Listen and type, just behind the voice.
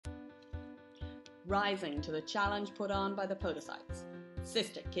Rising to the challenge put on by the podocytes,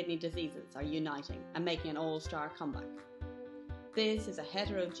 cystic kidney diseases are uniting and making an all-star comeback. This is a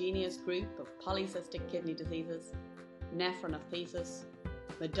heterogeneous group of polycystic kidney diseases, nephrodipathies,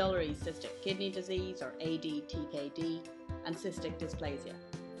 medullary cystic kidney disease or ADTKD, and cystic dysplasia,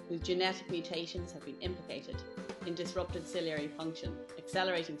 whose genetic mutations have been implicated in disrupted ciliary function,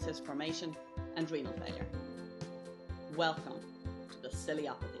 accelerating cyst formation and renal failure. Welcome to the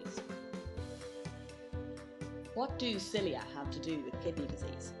Ciliopathies. What do cilia have to do with kidney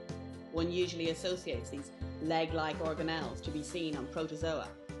disease? One usually associates these leg-like organelles to be seen on protozoa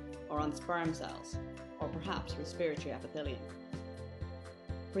or on sperm cells, or perhaps respiratory epithelium.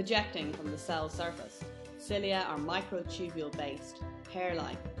 Projecting from the cell surface, cilia are microtubule-based,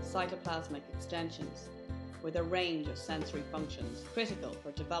 hair-like cytoplasmic extensions with a range of sensory functions critical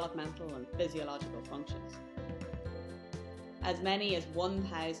for developmental and physiological functions. As many as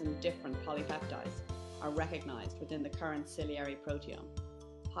 1,000 different polypeptides are recognized within the current ciliary proteome,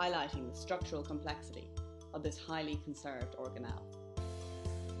 highlighting the structural complexity of this highly conserved organelle.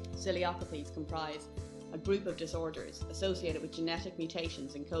 Ciliopathies comprise a group of disorders associated with genetic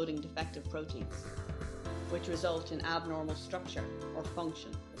mutations encoding defective proteins, which result in abnormal structure or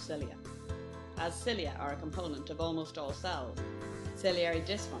function of cilia. As cilia are a component of almost all cells, ciliary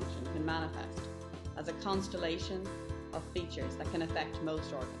dysfunction can manifest as a constellation of features that can affect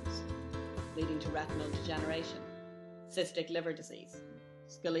most organs, leading to retinal degeneration, cystic liver disease,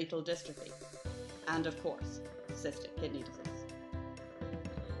 skeletal dystrophy, and of course, cystic kidney disease.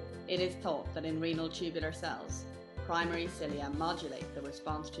 It is thought that in renal tubular cells, primary cilia modulate the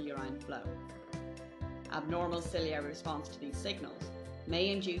response to urine flow. Abnormal ciliary response to these signals may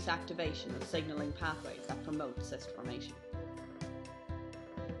induce activation of signaling pathways that promote cyst formation.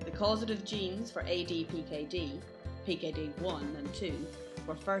 The causative genes for ADPKD, PKD1 and 2,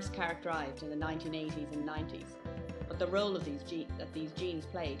 were first characterized in the 1980s and 90s, but the role of these genes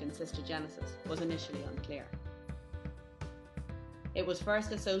played in cystogenesis was initially unclear. It was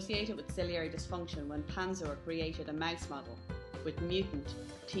first associated with ciliary dysfunction when Panzer created a mouse model with mutant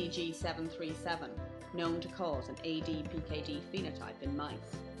TG737 known to cause an ADPKD phenotype in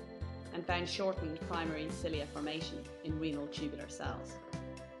mice, and found shortened primary cilia formation in renal tubular cells.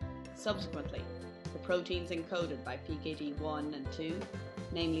 Subsequently, the proteins encoded by PKD1 and 2,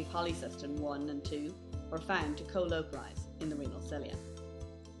 namely polycystin 1 and 2, were found to co-localize in the renal cilia.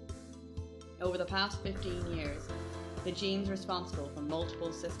 Over the past 15 years, the genes responsible for multiple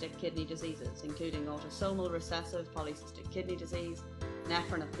cystic kidney diseases, including autosomal recessive polycystic kidney disease,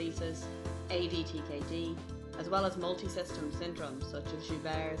 nephrodipathies, ADTKD, as well as multisystem syndromes such as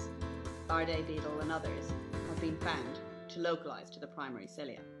Joubert's, Bardet-Biedl and others, have been found to localize to the primary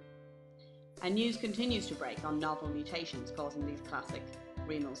cilia. And news continues to break on novel mutations causing these classic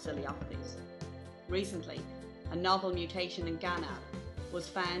renal ciliopathies. Recently, a novel mutation in GANAB was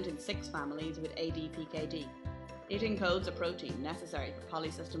found in 6 families with ADPKD. It encodes a protein necessary for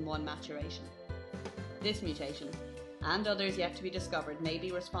polycystin 1 maturation. This mutation, and others yet to be discovered, may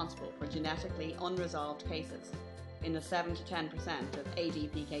be responsible for genetically unresolved cases in the 7 to 10% of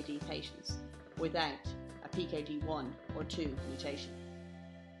ADPKD patients without a PKD1 or 2 mutation.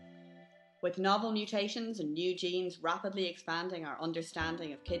 With novel mutations and new genes rapidly expanding our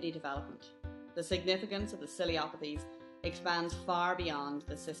understanding of kidney development, the significance of the ciliopathies expands far beyond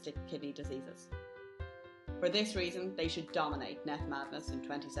the cystic kidney diseases. For this reason, they should dominate NephMadness in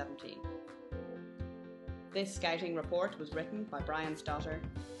 2017. This scouting report was written by Brian Stotter,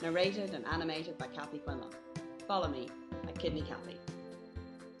 narrated and animated by Kathy Quinlan. Follow me at Kidney Kathy.